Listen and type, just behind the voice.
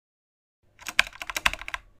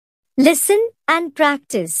Listen and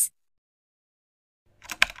practice.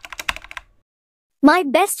 My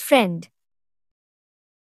best friend.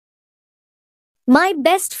 My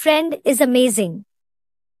best friend is amazing.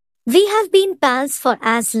 We have been pals for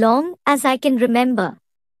as long as I can remember.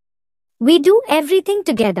 We do everything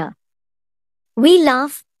together. We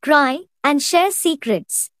laugh, cry, and share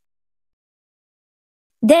secrets.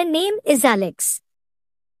 Their name is Alex.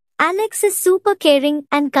 Alex is super caring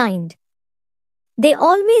and kind. They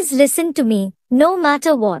always listen to me, no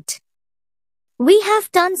matter what. We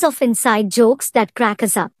have tons of inside jokes that crack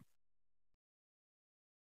us up.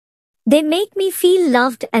 They make me feel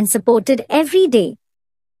loved and supported every day.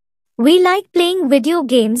 We like playing video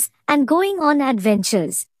games and going on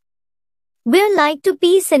adventures. We're like two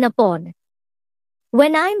peas in a pod.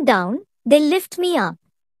 When I'm down, they lift me up.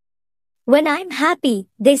 When I'm happy,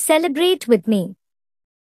 they celebrate with me.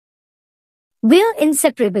 We're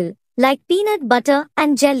inseparable, like peanut butter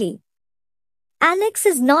and jelly. Alex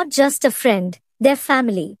is not just a friend, they're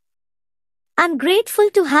family. I'm grateful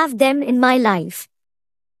to have them in my life.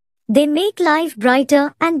 They make life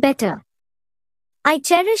brighter and better. I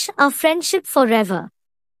cherish our friendship forever.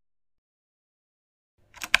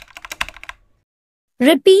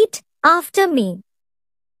 Repeat after me.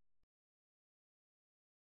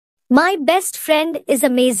 My best friend is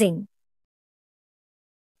amazing.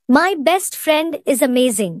 My best friend is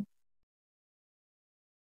amazing.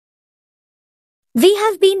 We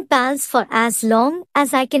have been pals for as long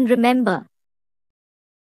as I can remember.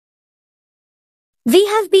 We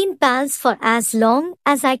have been pals for as long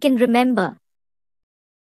as I can remember.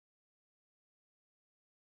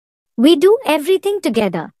 We do everything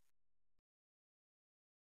together.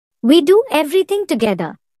 We do everything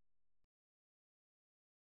together.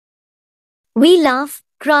 We laugh,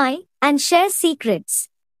 cry, and share secrets.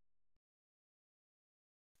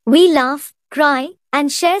 We laugh, cry,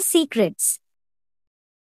 and share secrets.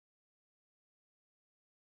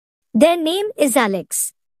 Their name is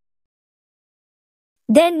Alex.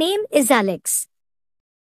 Their name is Alex.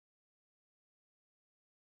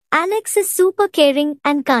 Alex is super caring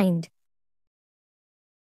and kind.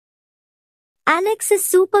 Alex is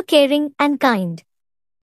super caring and kind.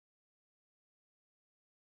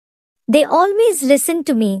 They always listen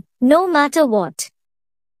to me, no matter what.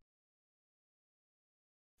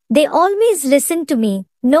 They always listen to me,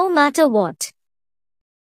 no matter what.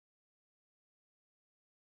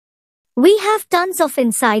 We have tons of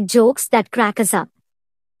inside jokes that crack us up.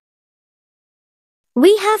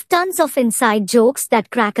 We have tons of inside jokes that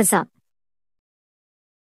crack us up.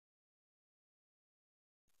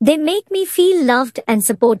 They make me feel loved and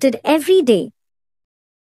supported every day.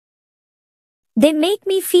 They make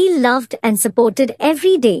me feel loved and supported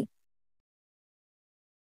every day.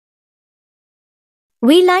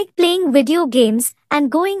 We like playing video games and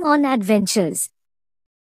going on adventures.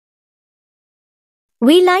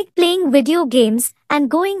 We like playing video games and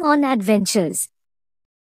going on adventures.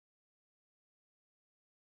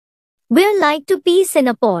 We're like two peas in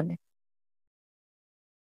a pod.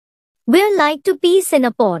 We're like two peas in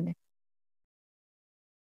a pod.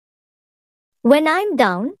 When I'm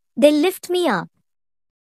down, they lift me up.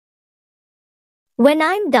 When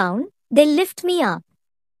I'm down, they lift me up.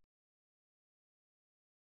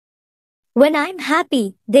 When I'm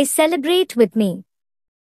happy, they celebrate with me.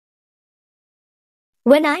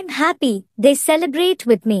 When I'm happy, they celebrate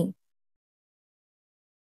with me.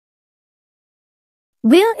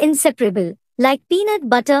 We're inseparable, like peanut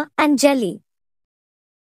butter and jelly.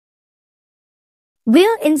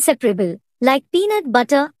 We're inseparable, like peanut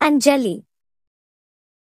butter and jelly.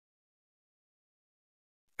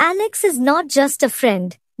 Alex is not just a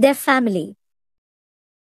friend, they're family.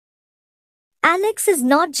 Alex is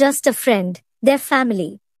not just a friend, they're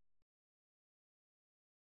family.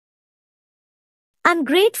 I'm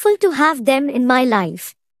grateful to have them in my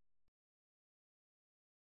life.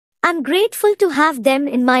 I'm grateful to have them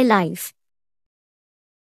in my life.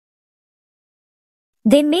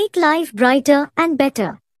 They make life brighter and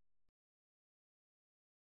better.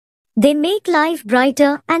 They make life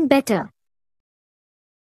brighter and better.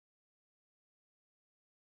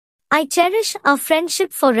 I cherish our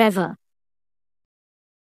friendship forever.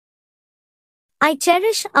 I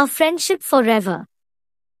cherish our friendship forever.